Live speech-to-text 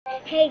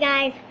Hey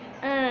guys,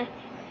 have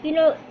you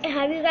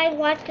guys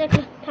watched the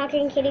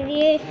Talking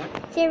Kitty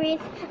series?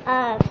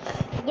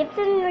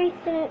 Gibson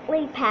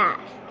recently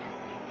passed.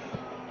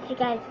 If you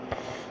guys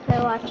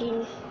are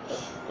watching,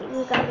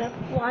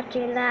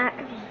 that.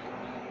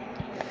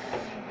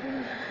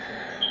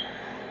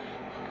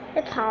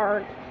 It's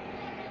hard.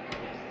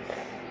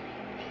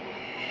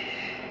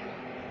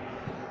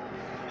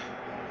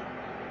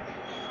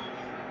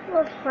 It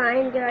was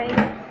fine during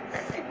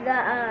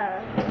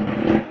the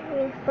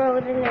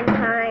Frozen in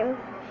time.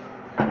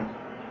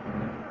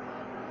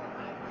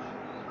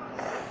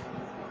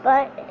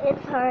 But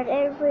it's hard.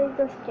 Everybody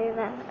goes through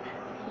that.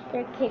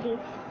 They're kitties.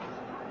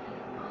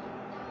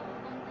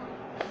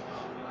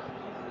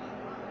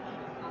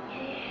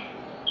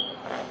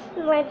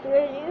 My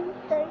favorite is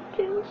that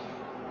too.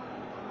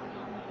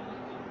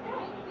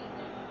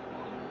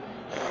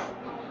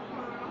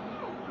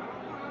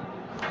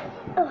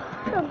 Oh,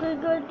 I'm gonna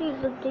go do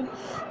something.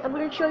 I'm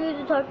gonna show you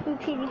the Talking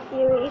Kitty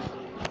series.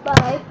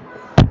 Bye.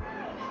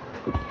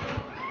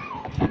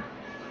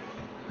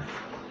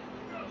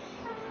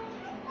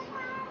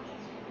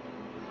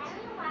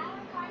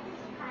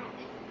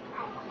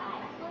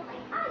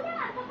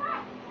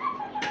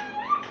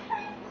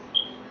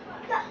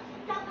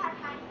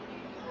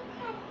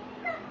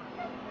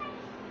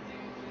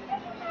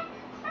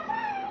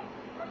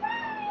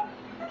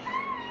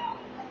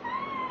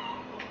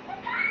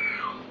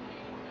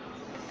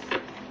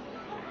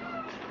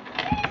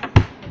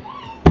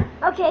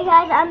 Okay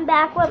guys, I'm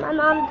back with my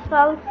mom's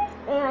phone,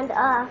 and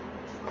I'm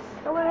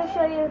going to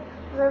show you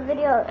the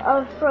video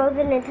of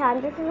Frozen in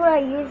Time. This is what I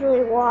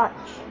usually watch.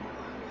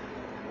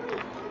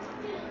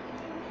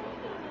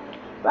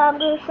 But I'm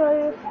going to show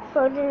you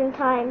Frozen in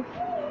Time.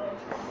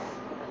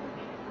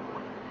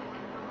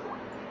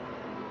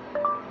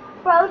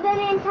 Frozen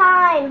in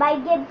Time by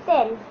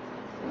Gibson.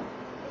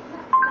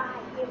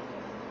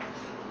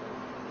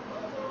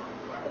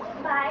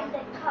 It's by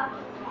the cup.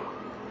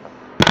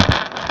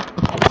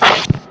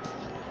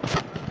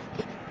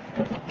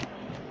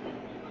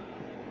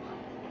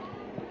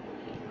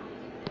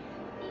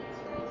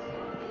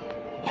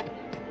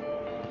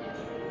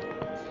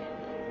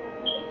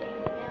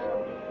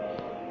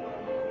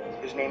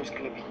 His name's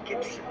gonna be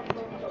Gibson.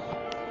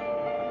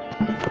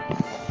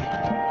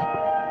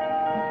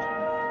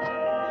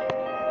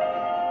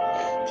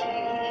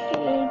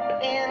 Deep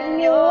in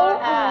your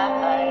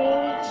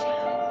eyes,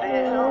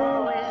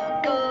 filled with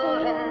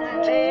good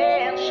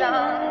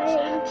intentions,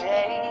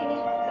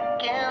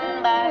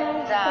 taken by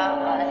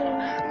time.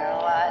 Now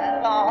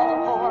I long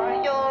for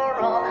your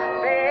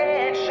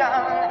affection,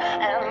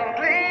 and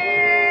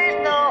please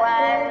know I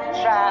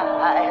try.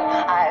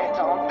 I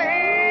don't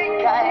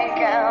think I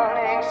can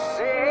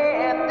accept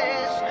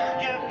this.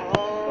 You're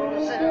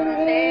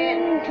frozen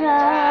in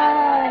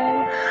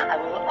time. I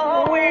will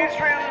always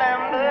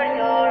remember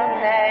your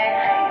name,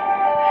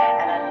 and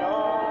I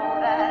know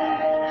that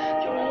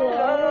your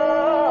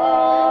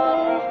love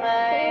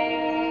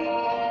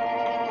remains.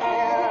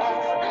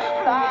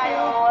 Fly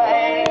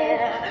away,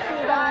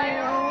 fly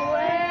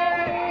away,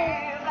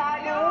 fly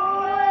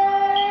away,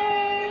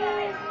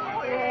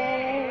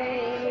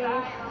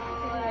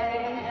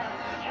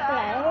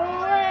 fly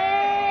away,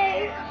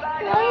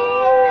 fly away.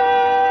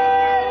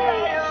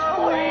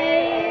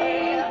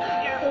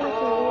 You're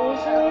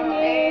frozen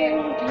in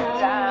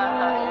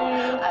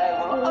time. I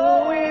will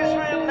always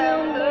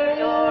remember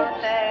your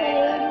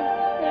name,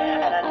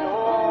 and I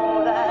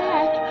know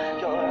that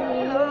your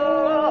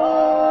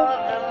love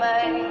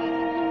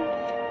remains.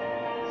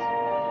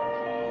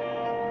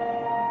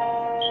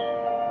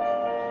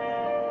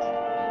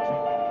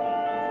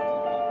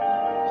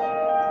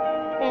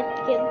 That's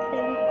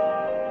Gibson.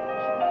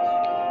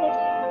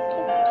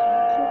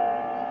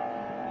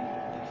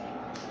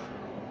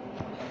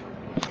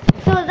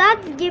 So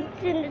that's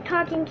Gibson, the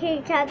talking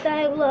kitty cat that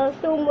I love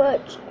so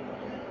much.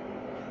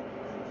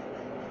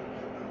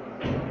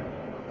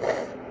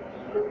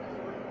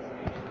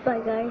 Bye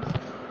guys.